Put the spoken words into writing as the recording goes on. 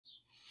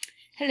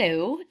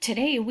Hello,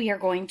 today we are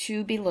going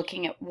to be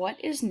looking at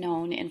what is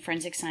known in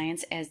forensic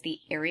science as the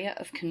area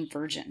of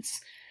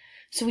convergence.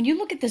 So when you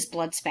look at this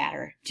blood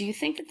spatter, do you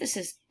think that this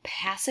is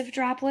passive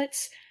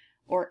droplets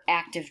or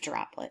active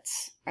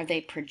droplets? Are they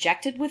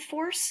projected with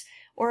force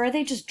or are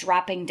they just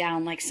dropping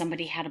down like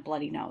somebody had a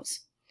bloody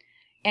nose?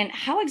 And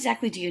how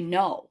exactly do you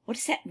know? What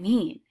does that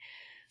mean?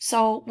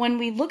 So when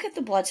we look at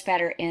the blood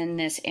spatter in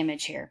this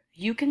image here,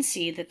 you can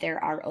see that there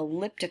are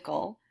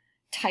elliptical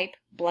type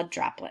blood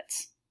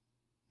droplets.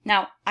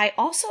 Now, I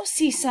also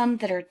see some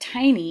that are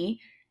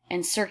tiny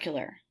and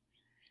circular.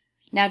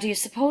 Now, do you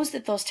suppose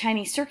that those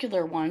tiny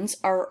circular ones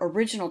are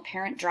original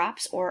parent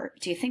drops, or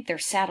do you think they're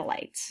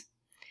satellites?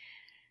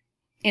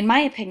 In my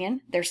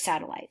opinion, they're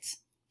satellites.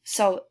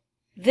 So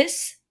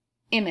this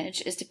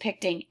image is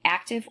depicting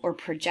active or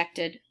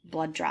projected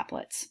blood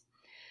droplets.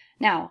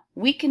 Now,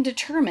 we can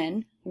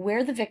determine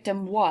where the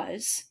victim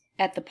was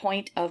at the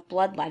point of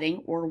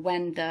bloodletting or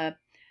when the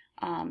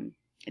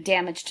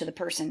damage to the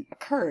person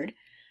occurred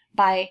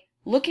by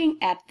looking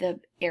at the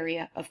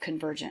area of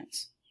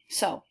convergence.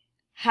 So,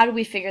 how do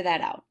we figure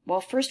that out?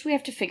 Well, first we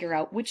have to figure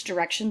out which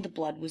direction the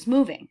blood was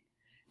moving.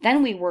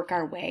 Then we work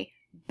our way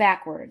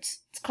backwards.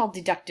 It's called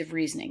deductive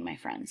reasoning, my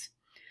friends.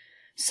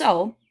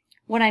 So,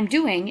 what I'm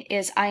doing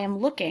is I am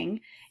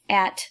looking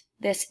at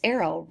this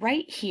arrow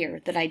right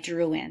here that I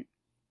drew in.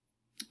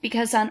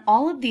 Because on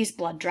all of these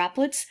blood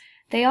droplets,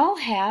 they all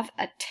have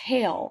a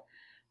tail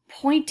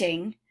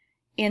pointing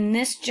in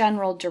this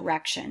general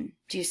direction.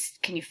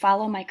 Can you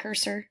follow my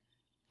cursor?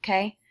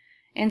 Okay.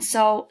 And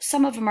so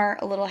some of them are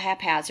a little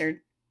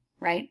haphazard,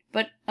 right?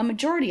 But a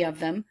majority of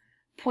them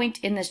point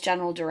in this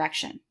general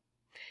direction.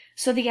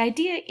 So the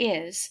idea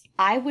is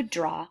I would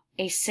draw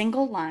a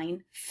single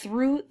line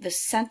through the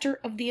center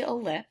of the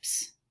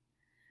ellipse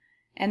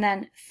and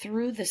then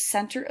through the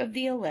center of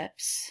the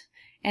ellipse.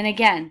 And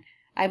again,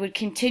 I would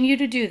continue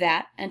to do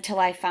that until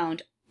I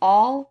found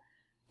all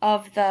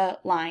of the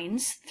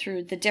lines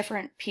through the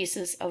different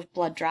pieces of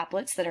blood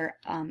droplets that are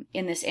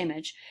in this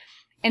image.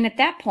 And at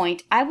that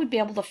point, I would be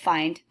able to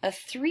find a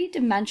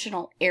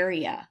three-dimensional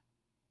area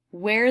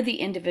where the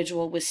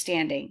individual was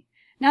standing.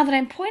 Now that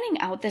I'm pointing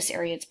out this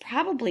area, it's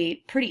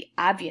probably pretty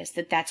obvious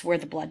that that's where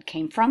the blood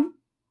came from,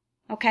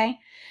 okay?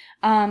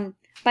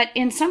 But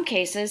in some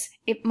cases,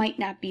 it might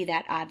not be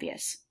that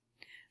obvious.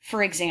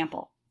 For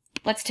example,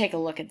 let's take a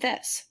look at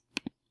this.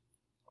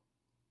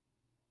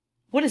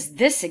 What does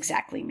this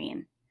exactly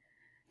mean?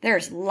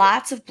 There's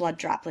lots of blood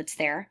droplets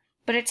there,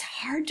 but it's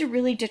hard to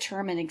really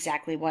determine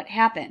exactly what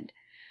happened.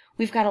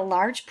 We've got a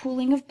large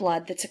pooling of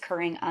blood that's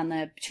occurring on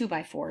the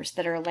 2x4s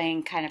that are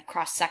laying kind of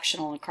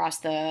cross-sectional across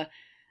the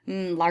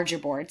larger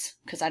boards,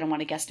 because I don't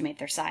want to guesstimate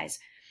their size.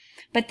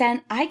 But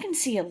then I can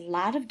see a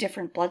lot of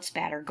different blood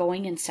spatter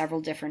going in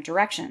several different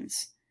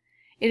directions.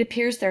 It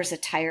appears there's a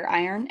tire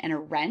iron and a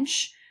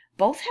wrench.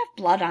 Both have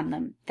blood on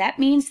them. That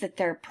means that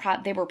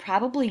they were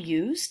probably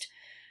used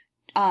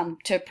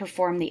to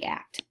perform the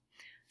act.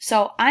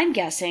 So I'm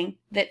guessing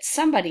that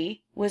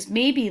somebody was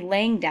maybe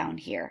laying down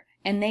here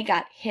and they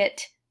got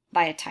hit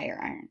by a tire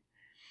iron.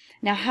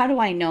 Now, how do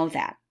I know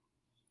that?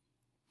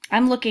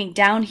 I'm looking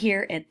down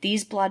here at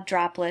these blood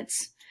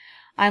droplets.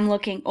 I'm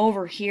looking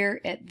over here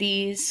at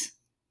these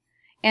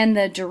and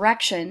the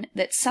direction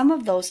that some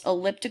of those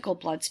elliptical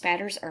blood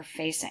spatters are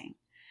facing.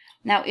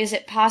 Now, is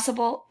it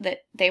possible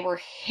that they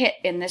were hit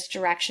in this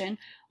direction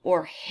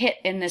or hit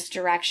in this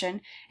direction,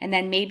 and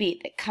then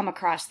maybe they come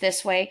across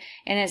this way,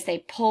 and as they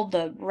pulled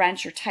the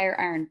wrench or tire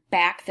iron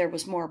back, there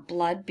was more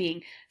blood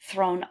being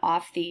thrown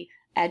off the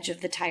edge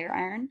of the tire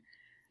iron?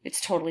 It's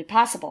totally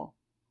possible,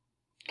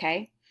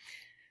 okay?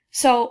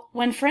 So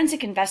when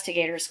forensic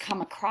investigators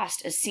come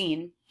across a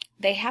scene,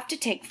 they have to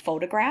take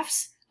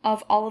photographs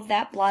of all of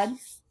that blood.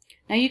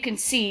 Now you can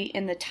see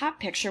in the top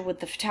picture with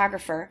the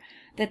photographer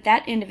that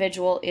that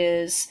individual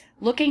is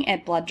looking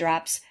at blood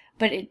drops,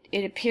 but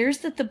it appears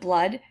that the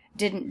blood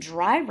didn't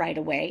dry right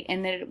away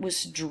and that it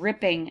was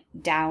dripping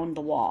down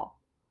the wall.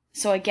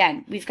 So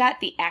again, we've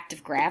got the act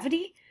of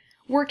gravity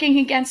working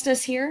against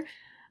us here,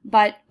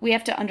 but we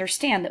have to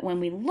understand that when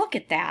we look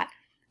at that,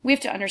 we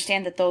have to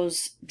understand that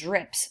those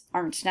drips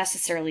aren't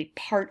necessarily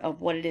part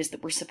of what it is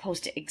that we're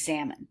supposed to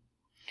examine.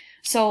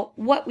 So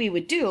what we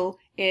would do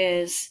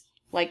is,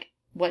 like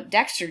what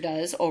Dexter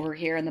does over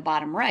here in the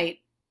bottom right,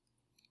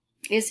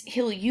 is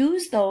he'll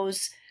use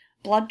those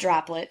blood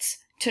droplets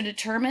to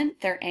determine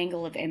their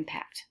angle of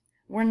impact.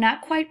 We're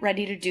not quite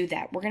ready to do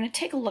that. We're going to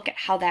take a look at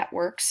how that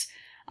works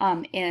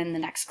in the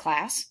next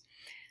class.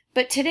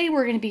 But today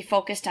we're going to be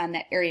focused on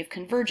that area of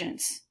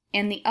convergence.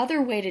 And the other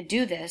way to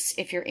do this,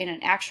 if you're in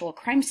an actual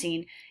crime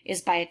scene,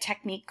 is by a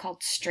technique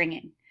called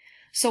stringing.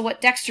 So what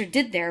Dexter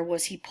did there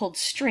was he pulled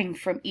string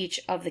from each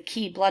of the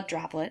key blood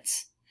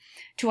droplets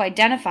to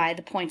identify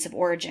the points of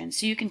origin.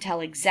 So you can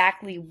tell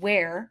exactly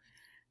where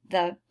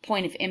the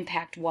point of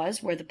impact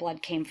was, where the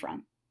blood came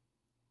from.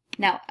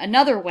 Now,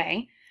 another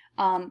way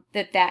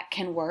that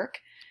can work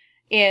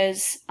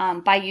is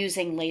by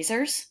using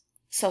lasers.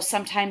 So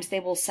sometimes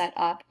they will set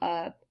up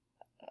a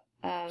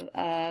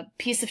a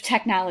piece of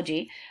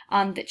technology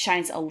that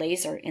shines a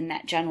laser in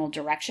that general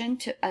direction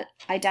to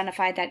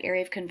identify that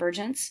area of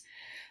convergence.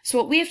 So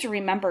what we have to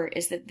remember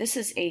is that this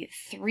is a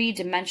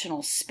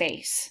three-dimensional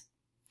space.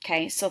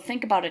 Okay, so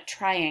think about a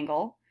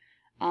triangle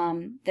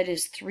that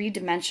is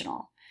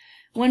three-dimensional.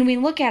 When we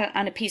look at it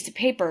on a piece of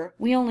paper,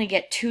 we only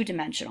get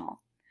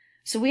two-dimensional.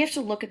 So we have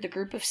to look at the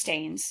group of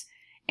stains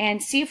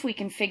and see if we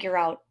can figure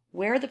out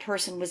where the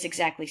person was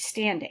exactly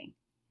standing.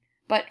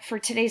 But for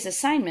today's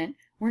assignment,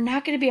 we're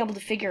not going to be able to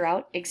figure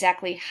out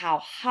exactly how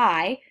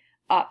high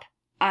up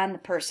on the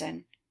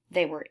person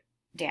they were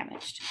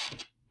damaged.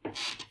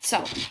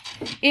 So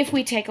if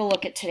we take a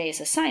look at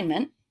today's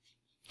assignment,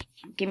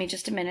 give me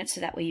just a minute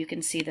so that way you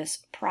can see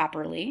this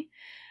properly.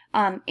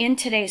 In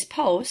today's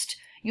post,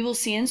 you will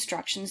see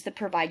instructions that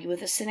provide you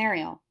with a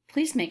scenario.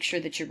 Please make sure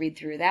that you read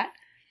through that.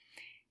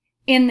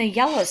 In the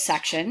yellow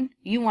section,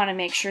 you want to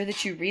make sure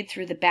that you read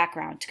through the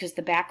background, because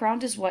the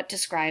background is what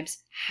describes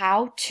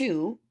how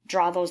to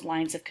draw those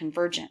lines of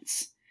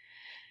convergence.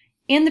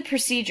 In the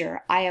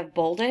procedure, I have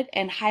bolded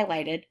and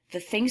highlighted the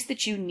things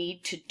that you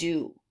need to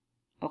do,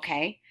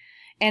 okay?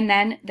 And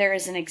then there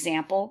is an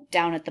example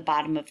down at the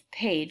bottom of the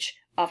page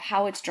of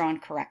how it's drawn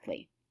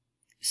correctly.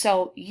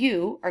 So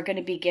you are going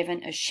to be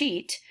given a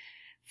sheet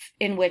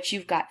in which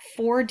you've got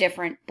 4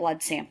 different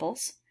blood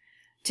samples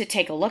to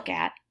take a look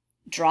at,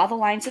 draw the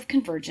lines of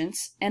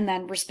convergence, and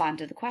then respond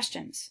to the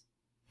questions.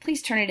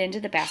 Please turn it into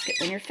the basket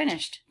when you're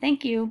finished.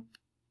 Thank you.